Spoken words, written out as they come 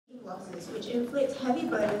losses, which inflict heavy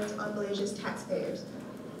burdens on Malaysia's taxpayers.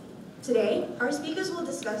 Today, our speakers will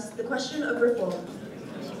discuss the question of reform.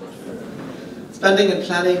 Spending and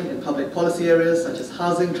planning in public policy areas such as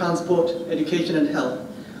housing, transport, education and health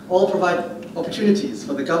all provide opportunities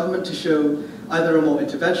for the government to show either a more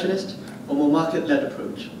interventionist or more market-led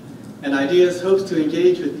approach. And Ideas hopes to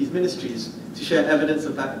engage with these ministries to share evidence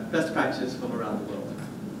of best practice from around the world.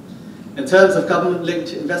 In terms of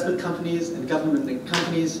government-linked investment companies and government-linked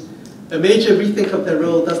companies, a major rethink of their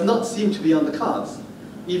role does not seem to be on the cards,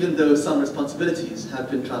 even though some responsibilities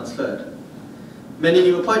have been transferred. Many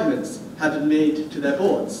new appointments have been made to their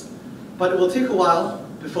boards, but it will take a while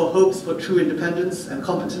before hopes for true independence and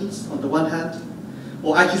competence on the one hand,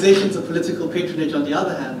 or accusations of political patronage on the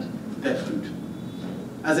other hand, bear fruit.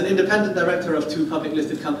 As an independent director of 2 public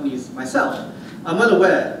listed companies myself, I'm well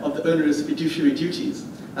aware of the onerous fiduciary duties,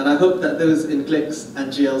 and I hope that those in GLCs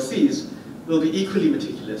and GLCs will be equally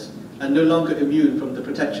meticulous and no longer immune from the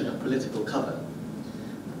protection of political cover.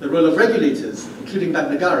 The role of regulators, including Bank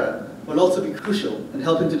Negara, will also be crucial in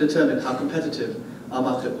helping to determine how competitive our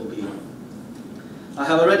market will be. I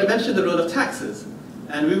have already mentioned the role of taxes,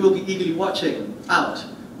 and we will be eagerly watching out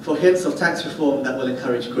for hints of tax reform that will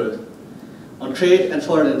encourage growth. On trade and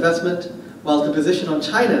foreign investment, while the position on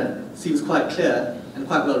China seems quite clear and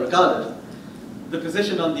quite well regarded, the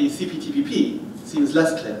position on the CPTPP seems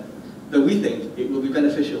less clear, though we think it will be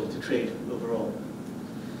beneficial to trade overall.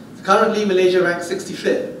 So currently, Malaysia ranks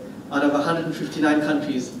 65th out of 159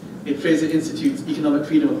 countries in Fraser Institute's Economic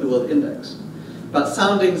Freedom of the World Index. But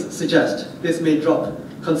soundings suggest this may drop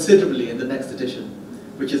considerably in the next edition,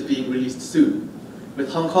 which is being released soon,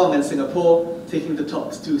 with Hong Kong and Singapore taking the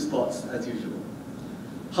top 2 spots as usual.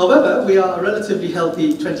 However, we are a relatively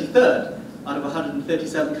healthy 23rd out of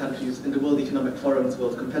 137 countries in the World Economic Forum's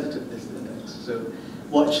World Competitiveness Index, so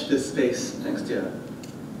watch this space next year.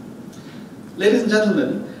 Ladies and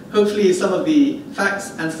gentlemen, hopefully some of the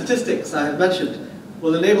facts and statistics I have mentioned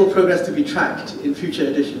will enable progress to be tracked in future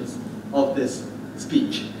editions of this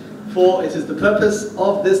speech, for it is the purpose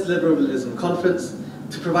of this Liberalism Conference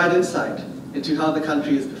to provide insight into how the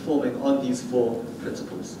country is performing on these 4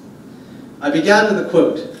 principles. I began with a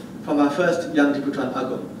quote from our first Yang di-Pertuan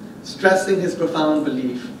Agong, stressing his profound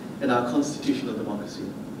belief in our constitutional democracy.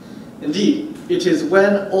 Indeed, it is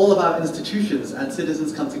when all of our institutions and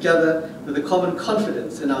citizens come together with a common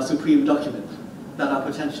confidence in our supreme document that our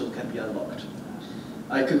potential can be unlocked.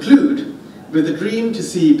 I conclude with the dream to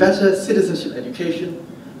see better citizenship education,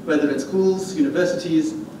 whether in schools,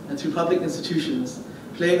 universities, and through public institutions,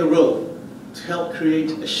 playing a role to help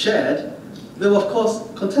create a shared, though of course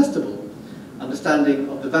contestable, understanding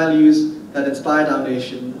of the values that inspired our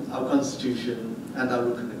nation, our constitution, and our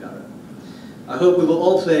Rukun Negara. I hope we will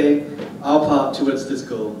all play our part towards this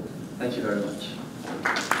goal. Thank you very much.